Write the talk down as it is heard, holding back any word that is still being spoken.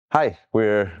Hi,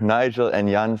 we're Nigel and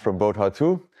Jan from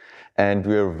BoatHowTo, and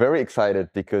we're very excited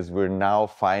because we're now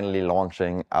finally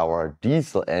launching our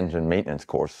diesel engine maintenance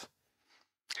course.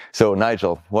 So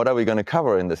Nigel, what are we going to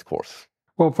cover in this course?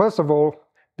 Well, first of all,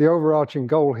 the overarching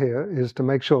goal here is to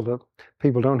make sure that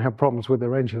people don't have problems with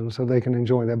their engines so they can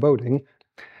enjoy their boating.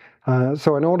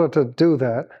 So in order to do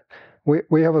that,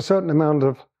 we have a certain amount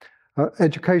of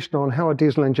education on how a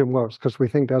diesel engine works, because we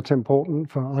think that's important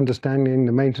for understanding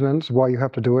the maintenance, why you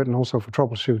have to do it, and also for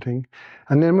troubleshooting.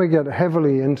 And then we get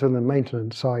heavily into the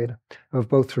maintenance side of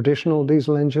both traditional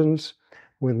diesel engines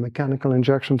with mechanical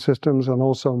injection systems and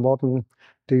also modern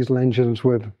diesel engines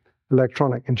with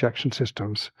electronic injection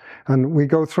systems. And we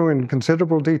go through in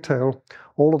considerable detail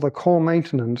all of the core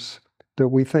maintenance that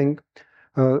we think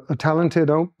a talented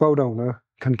boat owner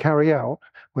can carry out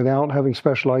without having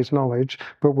specialized knowledge,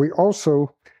 but we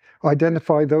also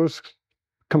identify those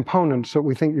components that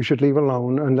we think you should leave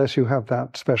alone unless you have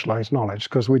that specialized knowledge,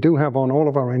 because we do have on all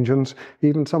of our engines,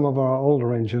 even some of our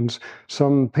older engines,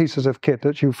 some pieces of kit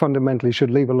that you fundamentally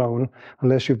should leave alone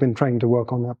unless you've been trained to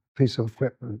work on that piece of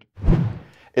equipment.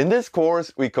 In this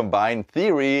course, we combine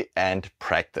theory and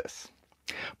practice.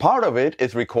 Part of it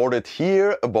is recorded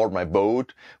here aboard my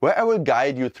boat, where I will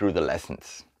guide you through the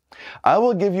lessons. I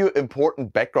will give you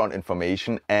important background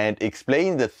information and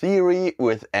explain the theory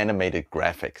with animated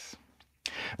graphics.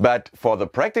 But for the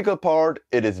practical part,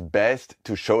 it is best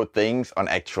to show things on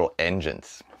actual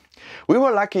engines. We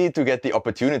were lucky to get the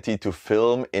opportunity to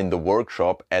film in the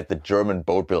workshop at the German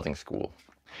boat building school.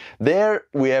 There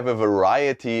we have a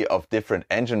variety of different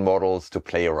engine models to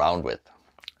play around with.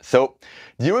 So,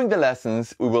 during the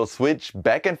lessons, we will switch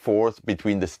back and forth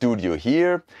between the studio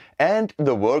here and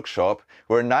the workshop,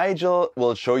 where Nigel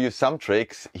will show you some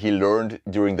tricks he learned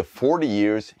during the 40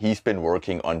 years he's been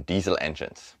working on diesel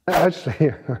engines.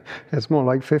 Actually, it's more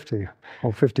like 50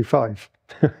 or 55,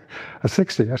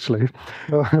 60 actually.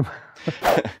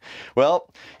 Well,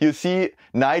 you see,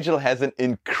 Nigel has an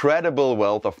incredible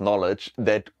wealth of knowledge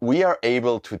that we are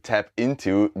able to tap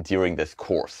into during this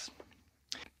course.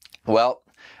 Well,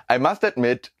 I must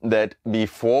admit that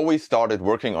before we started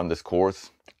working on this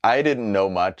course, I didn't know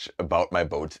much about my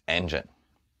boat's engine.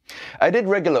 I did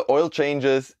regular oil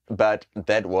changes, but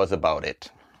that was about it.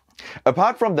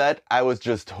 Apart from that, I was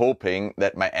just hoping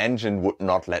that my engine would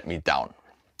not let me down.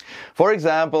 For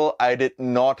example, I did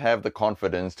not have the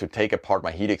confidence to take apart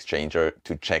my heat exchanger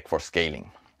to check for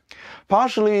scaling.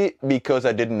 Partially because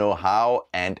I didn't know how,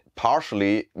 and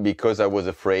partially because I was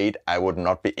afraid I would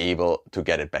not be able to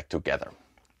get it back together.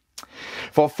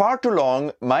 For far too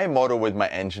long, my motto with my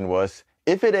engine was,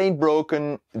 if it ain't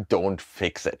broken, don't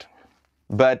fix it.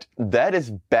 But that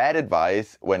is bad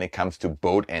advice when it comes to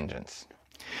boat engines.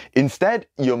 Instead,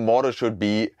 your motto should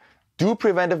be, do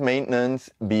preventive maintenance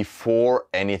before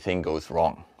anything goes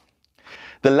wrong.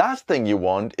 The last thing you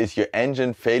want is your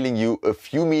engine failing you a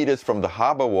few meters from the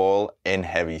harbor wall in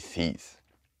heavy seas.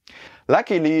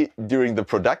 Luckily, during the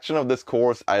production of this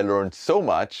course, I learned so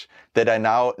much that I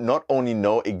now not only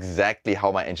know exactly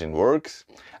how my engine works,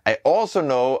 I also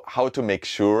know how to make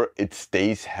sure it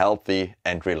stays healthy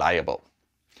and reliable.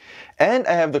 And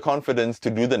I have the confidence to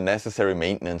do the necessary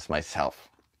maintenance myself.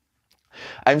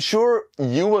 I'm sure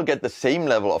you will get the same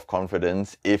level of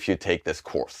confidence if you take this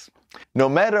course. No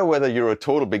matter whether you're a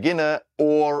total beginner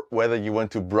or whether you want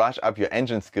to brush up your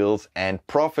engine skills and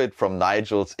profit from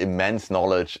Nigel's immense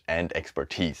knowledge and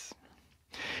expertise.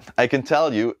 I can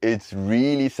tell you it's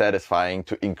really satisfying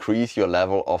to increase your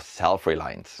level of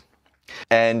self-reliance.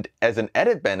 And as an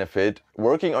added benefit,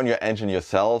 working on your engine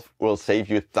yourself will save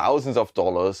you thousands of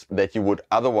dollars that you would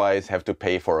otherwise have to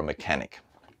pay for a mechanic.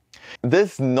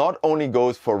 This not only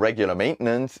goes for regular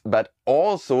maintenance, but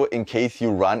also in case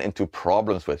you run into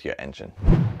problems with your engine.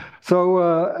 So,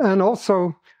 and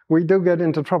also we do get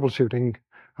into troubleshooting,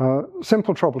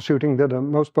 simple troubleshooting that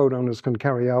most boat owners can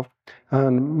carry out,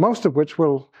 and most of which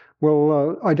will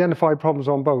identify problems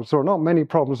on boats. There are not many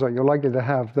problems that you're likely to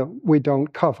have that we don't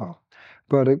cover.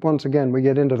 But once again, we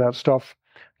get into that stuff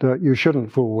that you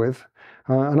shouldn't fool with.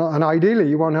 And ideally,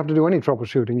 you won't have to do any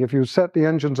troubleshooting. If you set the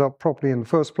engines up properly in the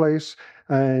first place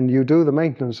and you do the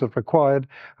maintenance that's required,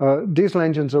 diesel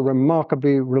engines are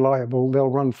remarkably reliable. They'll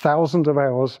run thousands of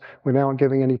hours without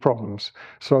giving any problems.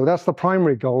 So that's the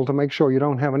primary goal, to make sure you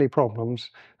don't have any problems.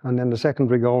 And then the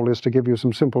secondary goal is to give you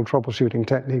some simple troubleshooting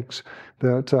techniques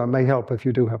that may help if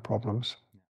you do have problems.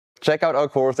 Check out our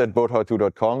course at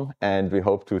BoatHowTo.com, and we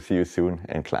hope to see you soon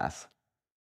in class.